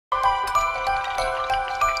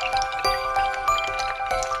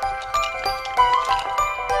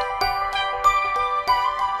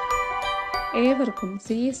ഏവർക്കും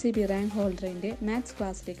CSEB rank ഹോൾഡറിൻ്റെ maths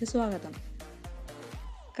ക്ലാസ്സിലേക്ക് സ്വാഗതം.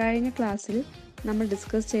 കഴിഞ്ഞ ക്ലാസ്സിൽ നമ്മൾ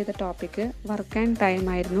ഡിസ്കസ് ചെയ്ത ടോപ്പിക്ക് വർക്ക് ആൻഡ് ടൈം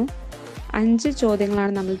ആയിരുന്നു. 5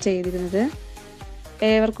 ചോദ്യങ്ങളാണ് നമ്മൾ ചെയ്തിരുന്നത്.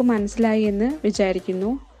 ഏവർക്കും മനസ്സിലായി എന്ന്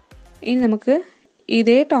വിചാരിക്കുന്നു. ഇനി നമുക്ക്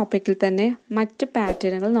ഇതേ ടോപ്പിക്കിൽ തന്നെ മറ്റ്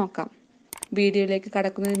പാറ്റേണുകൾ നോക്കാം. വീഡിയോയിലേക്ക്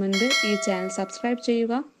കടക്കുന്നതിന് മുൻപ് ഈ ചാനൽ സബ്സ്ക്രൈബ്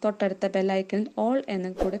ചെയ്യുക. തൊട്ടടുത്ത ബെല്ലൈക്കണിൽ ഓൾ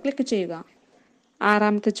എന്ന് കൂടെ ക്ലിക്ക് ചെയ്യുക.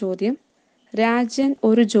 6ാമത്തെ ചോദ്യം, രാജൻ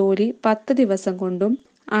ഒരു ജോലി 10 ദിവസം കൊണ്ടും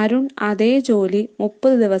അരുൺ അതേ ജോലി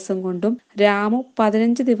 30 ദിവസം കൊണ്ടും രാമു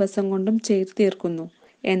 15 ദിവസം കൊണ്ടും ചെയ്തു തീർക്കുന്നു.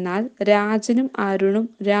 എന്നാൽ രാജനും അരുണും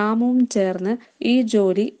രാമുവും ചേർന്ന് ഈ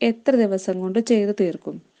ജോലി എത്ര ദിവസം കൊണ്ട് ചെയ്തു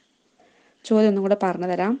തീർക്കും? ചോദ്യം ഒന്നും കൂടെ പറഞ്ഞു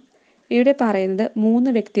തരാം. ഇവിടെ പറയുന്നത്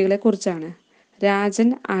 3 വ്യക്തികളെ കുറിച്ചാണ്.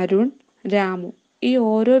 രാജൻ, അരുൺ, രാമു. ഈ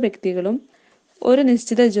ഓരോ വ്യക്തികളും ഒരു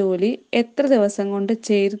നിശ്ചിത ജോലി എത്ര ദിവസം കൊണ്ട്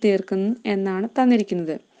ചെയ്തു തീർക്കുന്നു എന്നാണ്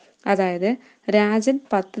തന്നിരിക്കുന്നത്. അതായത് രാജൻ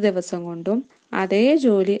 10 ദിവസം കൊണ്ടും അതേ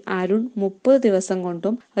ജോലി അരുൺ 30 ദിവസം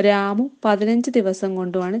കൊണ്ടും രാമു 15 ദിവസം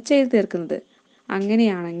കൊണ്ടുമാണ് ചെയ്തു തീർക്കുന്നത്.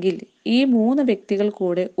 അങ്ങനെയാണെങ്കിൽ ഈ 3 വ്യക്തികൾ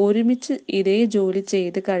കൂടെ ഒരുമിച്ച് ഇതേ ജോലി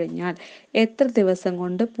ചെയ്ത് കഴിഞ്ഞാൽ എത്ര ദിവസം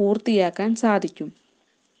കൊണ്ട് പൂർത്തിയാക്കാൻ സാധിക്കും?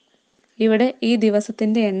 ഇവിടെ ഈ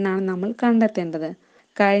ദിവസത്തിൻ്റെ എണ്ണാണ് നമ്മൾ കണ്ടെത്തേണ്ടത്.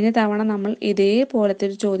 കഴിഞ്ഞ തവണ നമ്മൾ ഇതേപോലത്തെ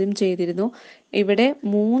ഒരു ചോദ്യം ചെയ്തിരുന്നു. ഇവിടെ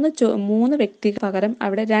 3 വ്യക്തിക്ക് പകരം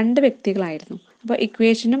അവിടെ 2 വ്യക്തികളായിരുന്നു. അപ്പോൾ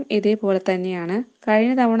ഇക്വേഷനും ഇതേപോലെ തന്നെയാണ്.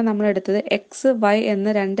 കഴിഞ്ഞ തവണ നമ്മൾ എടുത്തത് എക്സ്, വൈ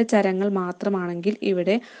എന്ന 2 ചരങ്ങൾ മാത്രമാണെങ്കിൽ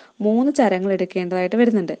ഇവിടെ 3 ചരങ്ങൾ എടുക്കേണ്ടതായിട്ട്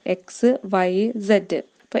വരുന്നുണ്ട്. X, Y, Z.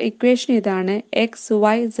 അപ്പോൾ ഇക്വേഷൻ ഇതാണ്: X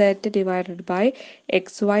Y Z divided by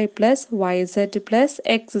X Y plus Y Z plus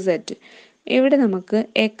X Z. ഇവിടെ നമുക്ക്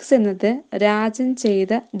എക്സ് എന്നത് രാജൻ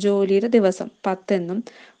ചെയ്ത ജോലിയുടെ ദിവസം 10 എന്നും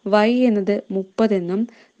വൈ എന്നത് 30 എന്നും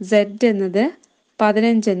സെഡ് എന്നത്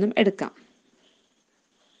 15 എന്നും എടുക്കാം.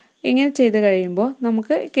 ഇങ്ങനെ ചെയ്ത് കഴിയുമ്പോൾ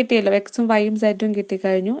നമുക്ക് കിട്ടിയല്ലോ, എക്സും വൈയും സെഡും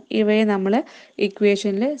കിട്ടിക്കഴിഞ്ഞു. ഇവയെ നമ്മൾ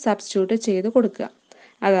ഇക്വേഷനിൽ സബ്സ്റ്റിറ്റ്യൂട്ട് ചെയ്ത് കൊടുക്കുക.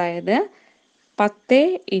 അതായത് 10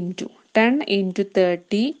 × 10 ×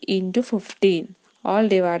 30 × 15 all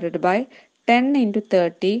divided by 10 ×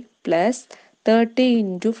 30 plus 30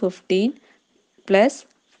 × 15 plus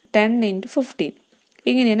 10 × 15.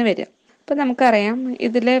 ഇങ്ങനെയാണ് വരിക. അപ്പോൾ നമുക്കറിയാം,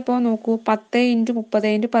 ഇതിലിപ്പോൾ നോക്കൂ, 10 ×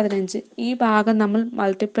 30 × 15 ഈ ഭാഗം നമ്മൾ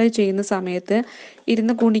മൾട്ടിപ്ലൈ ചെയ്യുന്ന സമയത്ത്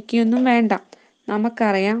ഇരുന്ന് ഗുണിക്കൊന്നും വേണ്ട.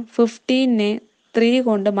 നമുക്കറിയാം 15നെ 3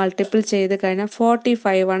 കൊണ്ട് മൾട്ടിപ്പിൾ ചെയ്ത് കഴിഞ്ഞാൽ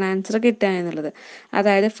 45 ആണ് ആൻസർ കിട്ടുക എന്നുള്ളത്.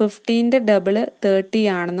 അതായത് 15ൻ്റെ ഡബിൾ 30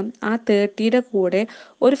 ആണെന്നും ആ 30യുടെ കൂടെ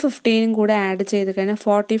ഒരു 15 കൂടെ ആഡ് ചെയ്ത് കഴിഞ്ഞാൽ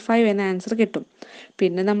 45 എന്ന ആൻസർ കിട്ടും.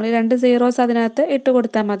 പിന്നെ നമ്മൾ 2 സീറോസ് അതിനകത്ത് ഇട്ട്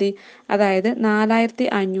കൊടുത്താൽ മതി. അതായത്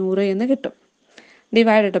 4500 എന്ന് കിട്ടും.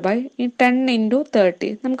 ഡിവൈഡഡ് ബൈ 10 × 30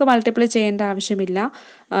 നമുക്ക് മൾട്ടിപ്ലൈ ചെയ്യേണ്ട ആവശ്യമില്ല.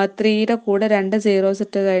 3യുടെ കൂടെ 2 സീറോസ്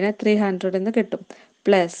ഇട്ട് കഴിഞ്ഞാൽ 300 എന്ന് കിട്ടും.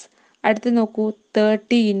 പ്ലസ് അടുത്ത് നോക്കൂ,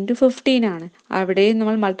 30 × 15 ആണ്. അവിടെയും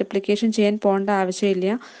നമ്മൾ മൾട്ടിപ്ലിക്കേഷൻ ചെയ്യാൻ പോകേണ്ട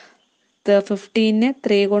ആവശ്യമില്ല. 15നെ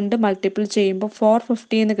 3 കൊണ്ട് മൾട്ടിപ്പിൾ ചെയ്യുമ്പോൾ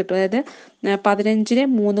 450 എന്ന് കിട്ടും. അതായത് 15നെ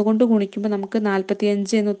 3 കൊണ്ട് ഗുണിക്കുമ്പോൾ നമുക്ക്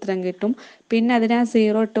 45 എന്ന് ഉത്തരം കിട്ടും. പിന്നെ അതിന് ആ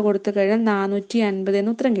 0 ഇട്ട് കൊടുത്തു കഴിഞ്ഞാൽ 450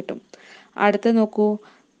 എന്ന് ഉത്തരം കിട്ടും. അടുത്ത് നോക്കൂ,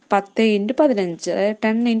 10 × 15 അതായത്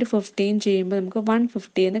 10 × 15 ചെയ്യുമ്പോൾ നമുക്ക്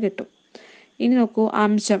 150 എന്ന് കിട്ടും. ഇനി നോക്കൂ,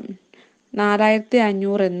 അംശം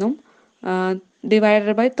 4500 എന്നും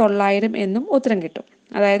ഡിവൈഡഡ് ബൈ 900 എന്നും ഉത്തരം കിട്ടും.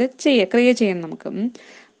 അതായത് ക്രിയ ചെയ്യണം നമുക്ക്.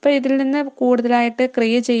 അപ്പോൾ ഇതിൽ നിന്ന് കൂടുതലായിട്ട്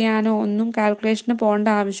ക്രിയ ചെയ്യാനോ ഒന്നും കാൽക്കുലേഷന് പോകേണ്ട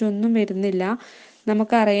ആവശ്യമൊന്നും വരുന്നില്ല.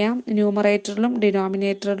 നമുക്കറിയാം, ന്യൂമറേറ്ററിലും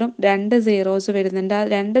ഡിനോമിനേറ്ററിലും 2 സീറോസ് വരുന്നുണ്ട്. ആ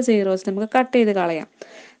 2 സീറോസ് നമുക്ക് കട്ട് ചെയ്ത് കളയാം.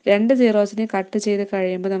 2 സീറോസിനെ കട്ട് ചെയ്ത്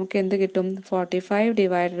കഴിയുമ്പോൾ നമുക്ക് എന്ത് കിട്ടും? 45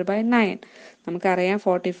 ഡിവൈഡഡ് ബൈ 9. നമുക്കറിയാം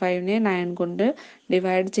 45നെ 9 കൊണ്ട്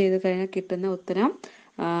ഡിവൈഡ് ചെയ്ത് കഴിഞ്ഞാൽ കിട്ടുന്ന ഉത്തരം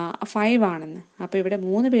 5 ആണെന്ന്. അപ്പോൾ ഇവിടെ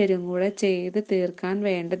 3 പേരും കൂടെ ചെയ്ത് തീർക്കാൻ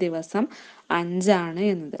വേണ്ട ദിവസം 5 ആണ്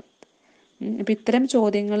എന്നത്. അപ്പം ഇത്തരം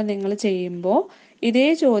ചോദ്യങ്ങൾ നിങ്ങൾ ചെയ്യുമ്പോൾ ഇതേ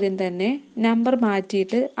ചോദ്യം തന്നെ നമ്പർ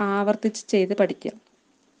മാറ്റിയിട്ട് ആവർത്തിച്ച് ചെയ്ത് പഠിക്കുക.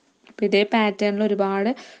 അപ്പോൾ ഇതേ പാറ്റേണിൽ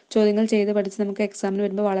ഒരുപാട് ചോദ്യങ്ങൾ ചെയ്ത് പഠിച്ച് നമുക്ക് എക്സാമിന്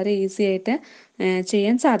വരുമ്പോൾ വളരെ ഈസി ആയിട്ട്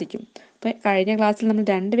ചെയ്യാൻ സാധിക്കും. അപ്പോൾ കഴിഞ്ഞ ക്ലാസ്സിൽ നമ്മൾ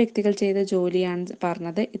 2 വ്യക്തികൾ ചെയ്ത ജോലിയാണ്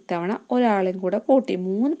പറഞ്ഞത്. ഇത്തവണ ഒരാളെയും കൂടെ കൂട്ടി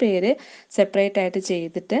 3 പേര് സെപ്പറേറ്റ് ആയിട്ട്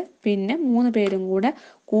ചെയ്തിട്ട് പിന്നെ 3 പേരും കൂടെ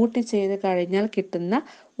കൂട്ടി ചെയ്ത് കഴിഞ്ഞാൽ കിട്ടുന്ന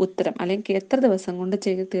ഉത്തരം, അല്ലെങ്കിൽ എത്ര ദിവസം കൊണ്ട്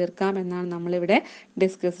ചെയ്ത് തീർക്കാം എന്നാണ് നമ്മളിവിടെ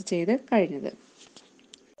ഡിസ്കസ് ചെയ്ത് കഴിഞ്ഞത്.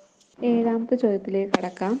 7ാമത്തെ ചോദ്യത്തിലേക്ക്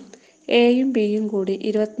കടക്കാം. എയും ബിയും കൂടി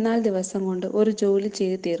 24 ദിവസം കൊണ്ട് ഒരു ജോലി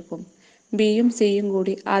ചെയ്ത് തീർക്കും. ബിയും സിയും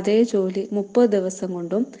കൂടി അതേ ജോലി 30 ദിവസം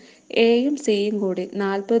കൊണ്ടും എയും സിയും കൂടി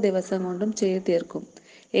 40 ദിവസം കൊണ്ടും ചെയ്ത് തീർക്കും.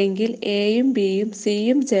 എങ്കിൽ എയും ബിയും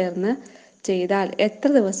സിയും ചേർന്ന് ചെയ്താൽ എത്ര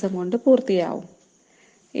ദിവസം കൊണ്ട് പൂർത്തിയാവും?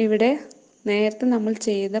 ഇവിടെ നേരത്തെ നമ്മൾ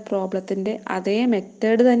ചെയ്ത പ്രോബ്ലത്തിൻ്റെ അതേ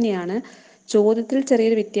മെത്തേഡ് തന്നെയാണ്. ചോദ്യത്തിൽ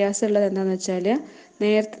ചെറിയൊരു വ്യത്യാസമുള്ളത് എന്താണെന്ന് വെച്ചാൽ,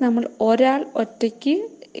 നേരത്തെ നമ്മൾ ഒരാൾ ഒറ്റയ്ക്ക്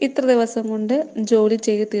ഇത്ര ദിവസം കൊണ്ട് ജോലി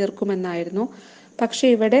ചെയ്ത് തീർക്കുമെന്നായിരുന്നു. പക്ഷെ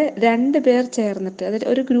ഇവിടെ 2 പേർ ചേർന്നിട്ട്, അതായത്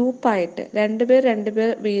ഒരു ഗ്രൂപ്പായിട്ട് 2 പേർ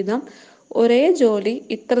വീതം ഒരേ ജോലി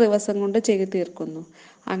ഇത്ര ദിവസം കൊണ്ട് ചെയ്ത് തീർക്കുന്നു.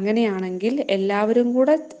 അങ്ങനെയാണെങ്കിൽ എല്ലാവരും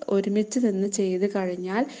കൂടെ ഒരുമിച്ച് നിന്ന് ചെയ്ത്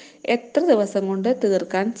കഴിഞ്ഞാൽ എത്ര ദിവസം കൊണ്ട്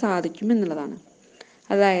തീർക്കാൻ സാധിക്കും എന്നുള്ളതാണ്.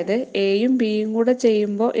 അതായത് എയും ബിയും കൂടെ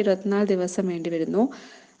ചെയ്യുമ്പോൾ 24 ദിവസം വേണ്ടി വരുന്നു.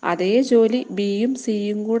 അതേ ജോലി ബിയും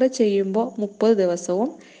സിയും കൂടെ ചെയ്യുമ്പോൾ 30 ദിവസവും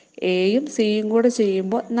എയും സിയും കൂടെ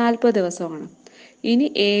ചെയ്യുമ്പോൾ 40 ദിവസമാണ്. ഇനി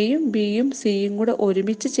എയും ബിയും സിയും കൂടെ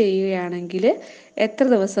ഒരുമിച്ച് ചെയ്യുകയാണെങ്കിൽ എത്ര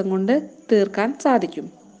ദിവസം കൊണ്ട് തീർക്കാൻ സാധിക്കും?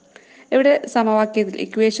 ഇവിടെ സമവാക്യത്തിൽ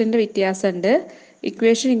ഇക്വേഷൻ്റെ വ്യത്യാസമുണ്ട്.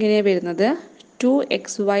 ഇക്വേഷൻ ഇങ്ങനെയാണ് വരുന്നത്: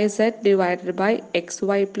 2xyz divided by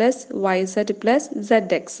xy plus yz plus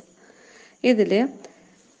zx. ഇതിൽ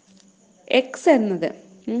എക്സ് എന്നത്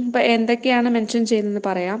ഇപ്പം എന്തൊക്കെയാണ് മെൻഷൻ ചെയ്യുന്നതെന്ന്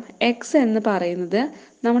പറയാം. എക്സ് എന്ന് പറയുന്നത്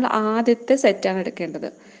നമ്മൾ ആദ്യത്തെ സെറ്റാണ് എടുക്കേണ്ടത്.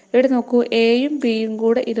 ഇവിടെ നോക്കൂ, എയും ബിയും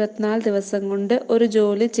കൂടെ 24 ദിവസം കൊണ്ട് ഒരു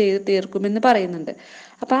ജോലി ചെയ്ത് തീർക്കുമെന്ന് പറയുന്നുണ്ട്.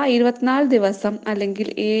 അപ്പോൾ ആ 24 ദിവസം അല്ലെങ്കിൽ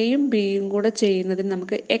എയും ബിയും കൂടെ ചെയ്യുന്നതിന്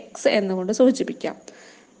നമുക്ക് എക്സ് എന്നുകൊണ്ട് സൂചിപ്പിക്കാം.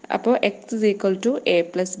 അപ്പോൾ X is equal to A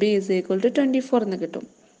plus B is equal to 24 എന്ന് കിട്ടും.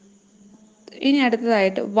 ഇനി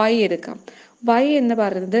അടുത്തതായിട്ട് വൈ എടുക്കാം. വൈ എന്ന്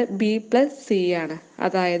പറയുന്നത് ബി പ്ലസ് സി ആണ്,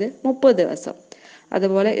 അതായത് 30 ദിവസം.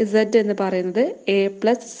 അതുപോലെ ഇസഡ് എന്ന് പറയുന്നത് എ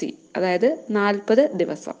പ്ലസ് സി, അതായത് 40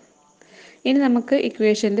 ദിവസം. ഇനി നമുക്ക്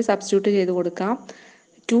ഇക്വേഷനിൽ സബ്സ്റ്റിറ്റ്യൂട്ട് ചെയ്ത് കൊടുക്കാം.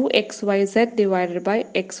 2xyz divided by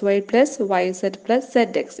xy plus yz plus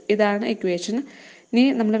zx. ഇതാണ് ഇക്വേഷൻ. ഇനി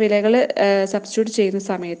നമ്മൾ വിലകൾ സബ്സ്റ്റിറ്റ്യൂട്ട് ചെയ്യുന്ന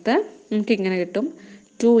സമയത്ത് നമുക്ക് ഇങ്ങനെ കിട്ടും: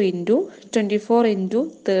 2 into 24 into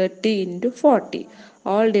 30 into 40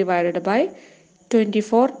 all divided by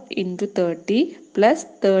 24 into 30 plus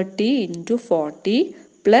 30 into 40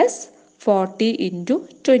 plus 40 into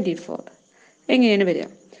 24. എങ്ങനെയാണ് വരിക?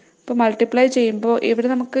 അപ്പോൾ മൾട്ടിപ്ലൈ ചെയ്യുമ്പോൾ ഇവിടെ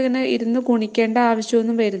നമുക്ക് ഇങ്ങനെ ഇരുന്ന് ഗുണിക്കേണ്ട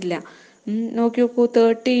ആവശ്യമൊന്നും വരില്ല. നോക്കി നോക്കൂ,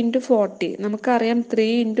 30 ഇൻറ്റു 40 നമുക്കറിയാം 3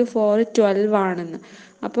 ഇൻറ്റു 4 12 ആണെന്ന്.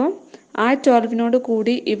 അപ്പം ആ 12നോട്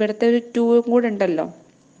കൂടി ഇവിടുത്തെ ഒരു 2 കൂടെ ഉണ്ടല്ലോ,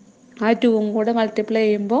 ആ 2 കൂടെ മൾട്ടിപ്ലൈ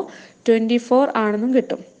ചെയ്യുമ്പോൾ 24 ആണെന്നും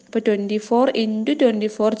കിട്ടും. അപ്പോൾ 24 ഇൻറ്റു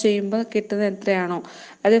 24 ചെയ്യുമ്പോൾ കിട്ടുന്നത് എത്രയാണോ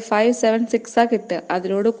അത് 576 കിട്ടുക.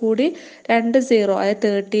 അതിനോട് കൂടി 2 0, അതായത്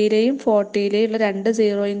 30ലെയും 40ലെയും ഉള്ള 2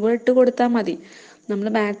 0യും കൂടെ ഇട്ട് കൊടുത്താൽ മതി. നമ്മൾ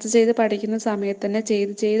മാത്സ് ചെയ്ത് പഠിക്കുന്ന സമയത്ത് തന്നെ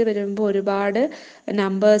ചെയ്ത് വരുമ്പോൾ ഒരുപാട്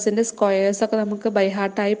നമ്പേഴ്സിൻ്റെ സ്ക്വയേഴ്സൊക്കെ നമുക്ക് ബൈ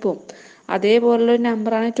ഹാർട്ടായി പോകും. അതേപോലുള്ളൊരു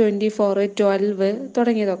നമ്പറാണ് 24, 12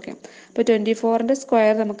 തുടങ്ങിയതൊക്കെ. അപ്പോൾ 24ൻ്റെ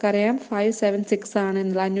സ്ക്വയർ നമുക്കറിയാം 576 ആണ്,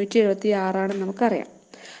 576 ആണെന്ന് നമുക്കറിയാം.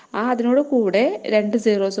 അതിനോട് കൂടെ 2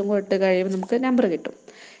 സീറോസും കൂടെ ഇട്ട് കഴിയുമ്പോൾ നമുക്ക് നമ്പർ കിട്ടും.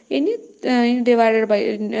 ഇനി ഡിവൈഡഡ് ബൈ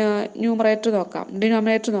ഡിനോമിനേറ്റർ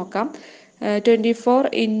നോക്കാം. 24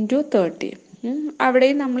 ഇൻറ്റു 30.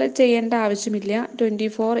 അവിടെയും നമ്മൾ ചെയ്യേണ്ട ആവശ്യമില്ല.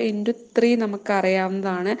 24 ഇൻറ്റു 3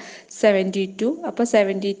 നമുക്കറിയാവുന്നതാണ് 72. അപ്പോൾ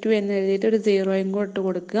 72 എന്ന് എഴുതിയിട്ട് ഒരു സീറോയും കൂടെ ഇട്ട്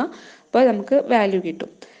കൊടുക്കുക. അപ്പോൾ നമുക്ക് വാല്യൂ കിട്ടും.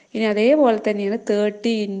 ഇനി അതേപോലെ തന്നെയാണ്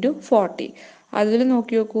 30 ഇൻറ്റു 40. അതിൽ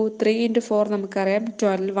നോക്കി നോക്കൂ, 3 ഇൻറ്റു 4 നമുക്കറിയാം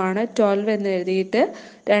 12 ആണ്. 12 എന്ന് എഴുതിയിട്ട്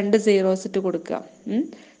 2 സീറോസ് ഇട്ട് കൊടുക്കുക.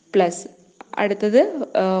 പ്ലസ് അടുത്തത്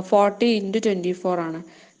 40 ഇൻറ്റു 24 ആണ്.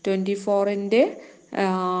 24നെ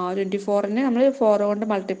നമ്മൾ 4 കൊണ്ട്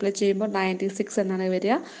മൾട്ടിപ്ലൈ ചെയ്യുമ്പോൾ 96 എന്നാണ്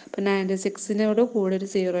വരിക. അപ്പോൾ 96നോട് കൂടെ ഒരു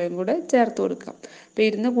സീറോയും കൂടെ ചേർത്ത് കൊടുക്കാം. അപ്പോൾ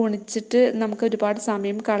ഇരുന്ന് ഗുണിച്ചിട്ട് നമുക്ക് ഒരുപാട്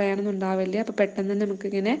സമയം കളയാനൊന്നും ഉണ്ടാവില്ല. അപ്പോൾ പെട്ടെന്ന് തന്നെ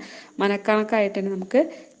നമുക്കിങ്ങനെ മനക്കണക്കായിട്ട് തന്നെ നമുക്ക്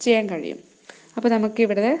ചെയ്യാൻ കഴിയും. അപ്പോൾ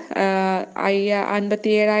നമുക്കിവിടെ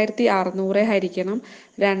 57,600 ഹരിക്കണം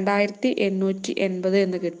 2,880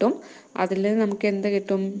 എന്ന് കിട്ടും. അതിൽ നിന്ന് നമുക്ക് എന്ത്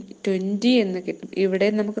കിട്ടും? 20 എന്ന് കിട്ടും. ഇവിടെ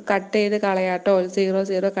നമുക്ക് കട്ട് ചെയ്ത് കളയാട്ടോ,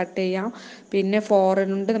 0 കട്ട് ചെയ്യാം. പിന്നെ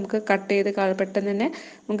 4 നമുക്ക് കട്ട് ചെയ്ത് പെട്ടെന്ന് തന്നെ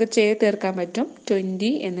നമുക്ക് ചെയ്ത് തീർക്കാൻ പറ്റും.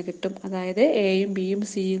 20 എന്ന് കിട്ടും. അതായത് എയും ബിയും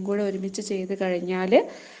സിയും കൂടെ ഒരുമിച്ച് ചെയ്ത് കഴിഞ്ഞാൽ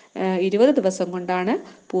 20 ദിവസം കൊണ്ടാണ്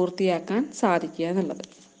പൂർത്തിയാക്കാൻ സാധിക്കുക എന്നുള്ളത്.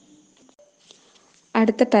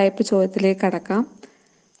 അടുത്ത ടൈപ്പ് ചോദ്യത്തിലേക്ക് കടക്കാം.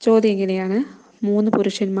 ചോദ്യം ഇങ്ങനെയാണ്: 3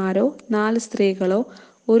 പുരുഷന്മാരോ 4 സ്ത്രീകളോ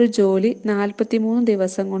ഒരു ജോലി 43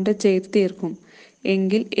 ദിവസം കൊണ്ട് ചെയ്തു തീർക്കും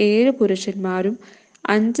എങ്കിൽ 7 പുരുഷന്മാരും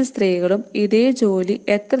 5 സ്ത്രീകളും ഇതേ ജോലി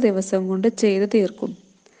എത്ര ദിവസം കൊണ്ട് ചെയ്തു തീർക്കും?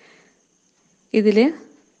 ഇതിൽ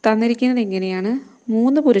തന്നിരിക്കുന്നത് ഇങ്ങനെയാണ്: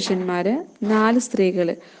 3 പുരുഷന്മാർ 4 സ്ത്രീകൾ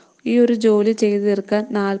ഈ ഒരു ജോലി ചെയ്തു തീർക്കാൻ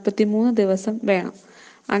 43 ദിവസം വേണം.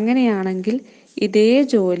 അങ്ങനെയാണെങ്കിൽ ഇതേ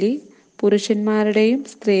ജോലി പുരുഷന്മാരുടെയും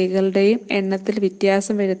സ്ത്രീകളുടെയും എണ്ണത്തിൽ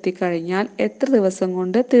വ്യത്യാസം വരുത്തി കഴിഞ്ഞാൽ എത്ര ദിവസം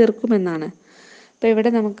കൊണ്ട് തീർക്കുമെന്നാണ്. അപ്പോൾ ഇവിടെ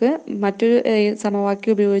നമുക്ക് മറ്റൊരു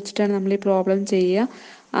സമവാക്യം ഉപയോഗിച്ചിട്ടാണ് നമ്മൾ ഈ പ്രോബ്ലം ചെയ്യുക.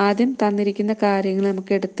 ആദ്യം തന്നിരിക്കുന്ന കാര്യങ്ങൾ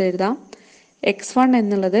നമുക്ക് എടുത്തെഴുതാം. x1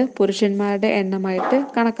 എന്നുള്ളത് പുരുഷന്മാരുടെ എണ്ണമായിട്ട്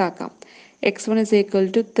കണക്കാക്കാം. x1 is equal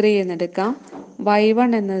to 3 എന്നെടുക്കാം.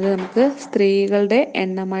 y1 എന്നത് നമുക്ക് സ്ത്രീകളുടെ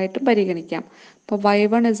എണ്ണമായിട്ട് പരിഗണിക്കാം. അപ്പോൾ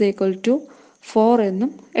y1 is equal to 4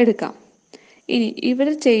 എന്നും എടുക്കാം. ഇനി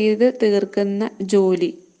ഇവിടെ ചെയ്ത് തീർക്കുന്ന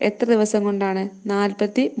ജോലി എത്ര ദിവസം കൊണ്ടാണ്?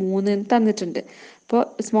 43 തന്നിട്ടുണ്ട്. അപ്പോൾ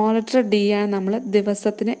സ്മോൾ ലെറ്റർ ഡി ആണ് നമ്മൾ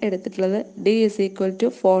ദിവസത്തിന് എടുത്തിട്ടുള്ളത്. ഡി ഈസ് ഈക്വൽ ടു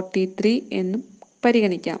 43 എന്നും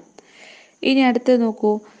പരിഗണിക്കാം. ഇനി അടുത്ത്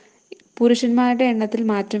നോക്കൂ, പുരുഷന്മാരുടെ എണ്ണത്തിൽ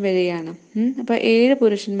മാറ്റം വരികയാണ്. അപ്പോൾ 7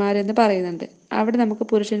 പുരുഷന്മാരെന്ന് പറയുന്നുണ്ട്. അവിടെ നമുക്ക്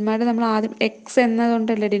പുരുഷന്മാരെ നമ്മൾ ആദ്യം എക്സ്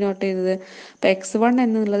എന്നതുകൊണ്ടല്ലേ ഡിനോട്ട് ചെയ്തത്. അപ്പോൾ x1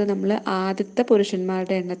 എന്നുള്ളത് നമ്മൾ ആദ്യത്തെ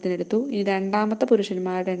പുരുഷന്മാരുടെ എണ്ണത്തിനെടുത്തു. ഇനി രണ്ടാമത്തെ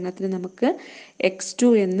പുരുഷന്മാരുടെ എണ്ണത്തിന് നമുക്ക്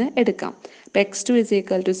x2 എന്ന് എടുക്കാം. അപ്പോൾ x2 ഇസ്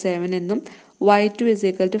ഈക്വൽ ടു 7 എന്നും y2 ഇസ്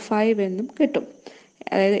ഈക്വൽ ടു 5 എന്നും കിട്ടും.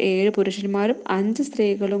 അതായത് 7 പുരുഷന്മാരും 5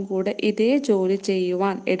 സ്ത്രീകളും കൂടെ ഇതേ ജോലി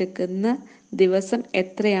ചെയ്യുവാൻ എടുക്കുന്ന ദിവസം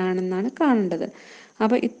എത്രയാണെന്നാണ് കാണേണ്ടത്.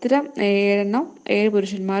 അപ്പോൾ ഇത്തരം 7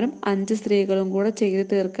 പുരുഷന്മാരും 5 സ്ത്രീകളും കൂടെ ചെയ്ത്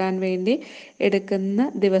തീർക്കാൻ വേണ്ടി എടുക്കുന്ന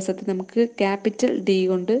ദിവസത്തെ നമുക്ക് ക്യാപിറ്റൽ ഡി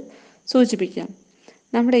കൊണ്ട് സൂചിപ്പിക്കാം.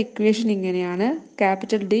 നമ്മുടെ ഇക്വേഷൻ ഇങ്ങനെയാണ്: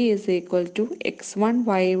 capital D is equal to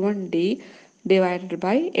x1y1d divided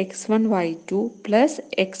by x1y2 plus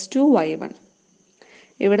x2y1.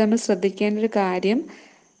 ഇവിടെ നമ്മൾ ശ്രദ്ധിക്കേണ്ട ഒരു കാര്യം,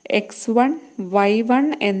 x1y1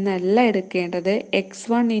 എന്നല്ല എടുക്കേണ്ടത്,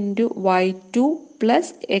 x1 into y2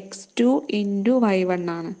 plus x2 into y1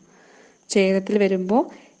 ആണ്. ഛേദത്തിൽ വരുമ്പോൾ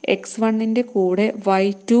x1ൻ്റെ കൂടെ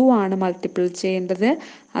y2 ആണ് മൾട്ടിപ്പിൾ ചെയ്യേണ്ടത്.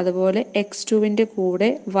 അതുപോലെ x2ൻ്റെ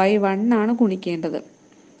കൂടെ y1 ആണ് ഗുണിക്കേണ്ടത്.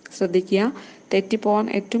 ശ്രദ്ധിക്കുക, തെറ്റിപ്പോകാൻ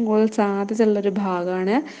ഏറ്റവും കൂടുതൽ സാധ്യതയുള്ളൊരു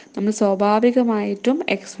ഭാഗമാണ്. നമ്മൾ സ്വാഭാവികമായിട്ടും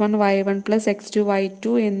x1y1 പ്ലസ്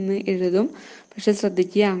x2y2 എന്ന് എഴുതും. പക്ഷെ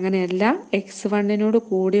ശ്രദ്ധിക്കുക, അങ്ങനെയല്ല. x1നോട്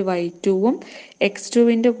കൂടി y2ഉം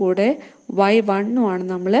x2ൻ്റെ കൂടെ y1ഉം ആണ്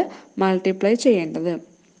നമ്മൾ മൾട്ടിപ്ലൈ ചെയ്യേണ്ടത്.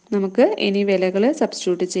 നമുക്ക് ഇനി വിലകൾ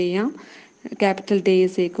സബ്സ്റ്റിറ്റ്യൂട്ട് ചെയ്യാം. Capital D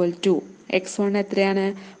is equal to x1 എത്രയാണ്?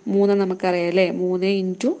 3 നമുക്കറിയാം അല്ലേ. 3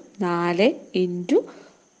 ഇൻറ്റു 4 ഇൻറ്റു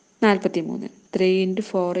 43, 3 ഇൻറ്റു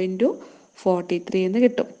 4 ഇൻറ്റു 43 എന്ന്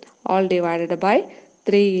കിട്ടും. All divided by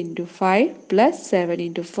 3 into 5 plus 7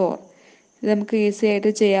 into 4. ഇത് നമുക്ക് ഈസി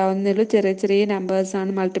ആയിട്ട് ചെയ്യാവുന്നേ. ചെറിയ ചെറിയ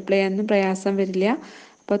നമ്പേഴ്സാണ്, മൾട്ടിപ്ലൈ ചെയ്യാനൊന്നും പ്രയാസം വരില്ല.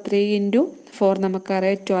 അപ്പോൾ 3 ഇൻറ്റു 4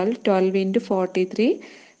 നമുക്കറിയാം 12, 12 ഇൻറ്റു 43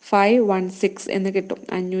 516 എന്ന് കിട്ടും.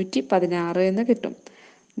 516 എന്ന് കിട്ടും.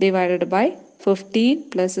 ഡിവൈഡഡ് ബൈ 15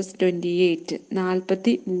 പ്ലസ് 28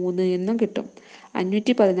 43 എന്നും കിട്ടും.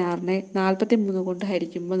 516നെ 43 കൊണ്ട്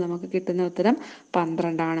ഹരിക്കുമ്പോൾ നമുക്ക് കിട്ടുന്ന ഉത്തരം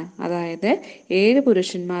 12 ആണ്. അതായത് 7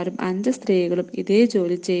 പുരുഷന്മാരും 5 സ്ത്രീകളും ഇതേ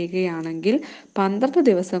ജോലി ചെയ്യുകയാണെങ്കിൽ 12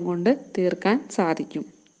 ദിവസം കൊണ്ട് തീർക്കാൻ സാധിക്കും.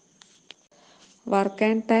 വർക്ക്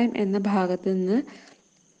ആൻഡ് ടൈം എന്ന ഭാഗത്ത് നിന്ന്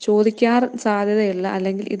ചോദിക്കാൻ സാധ്യതയുള്ള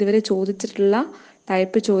അല്ലെങ്കിൽ ഇതുവരെ ചോദിച്ചിട്ടുള്ള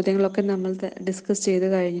ടൈപ്പ് ചോദ്യങ്ങളൊക്കെ നമ്മൾ ഡിസ്കസ് ചെയ്ത്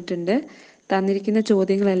കഴിഞ്ഞിട്ടുണ്ട്. തന്നിരിക്കുന്ന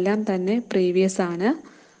ചോദ്യങ്ങളെല്ലാം തന്നെ പ്രീവിയസ് ആണ്.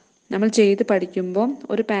 നമ്മൾ ചെയ്ത് പഠിക്കുമ്പോൾ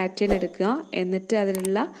ഒരു പാറ്റേൺ എടുക്കുക, എന്നിട്ട്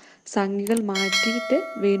അതിലുള്ള സംഖ്യകൾ മാറ്റിയിട്ട്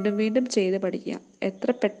വീണ്ടും വീണ്ടും ചെയ്ത് പഠിക്കുക.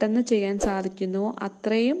 എത്ര പെട്ടെന്ന് ചെയ്യാൻ സാധിക്കുന്നുവോ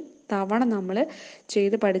അത്രയും തവണ നമ്മൾ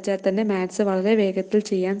ചെയ്ത് പഠിച്ചാൽ തന്നെ മാത്സ് വളരെ വേഗത്തിൽ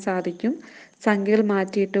ചെയ്യാൻ സാധിക്കും. സംഖ്യകൾ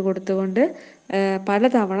മാറ്റിയിട്ട് കൊടുത്തുകൊണ്ട് പല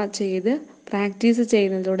തവണ ചെയ്ത് പ്രാക്ടീസ്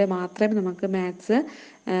ചെയ്യുന്നതിലൂടെ മാത്രമേ നമുക്ക് മാത്സ്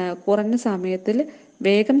കുറഞ്ഞ സമയത്തിൽ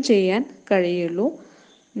വേഗം ചെയ്യാൻ കഴിയുള്ളൂ.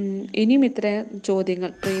 ഇനിയും ഇത്ര ചോദ്യങ്ങൾ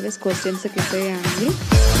പ്രീവിയസ് ക്വസ്റ്റ്യൻസ് കിട്ടുകയാണെങ്കിൽ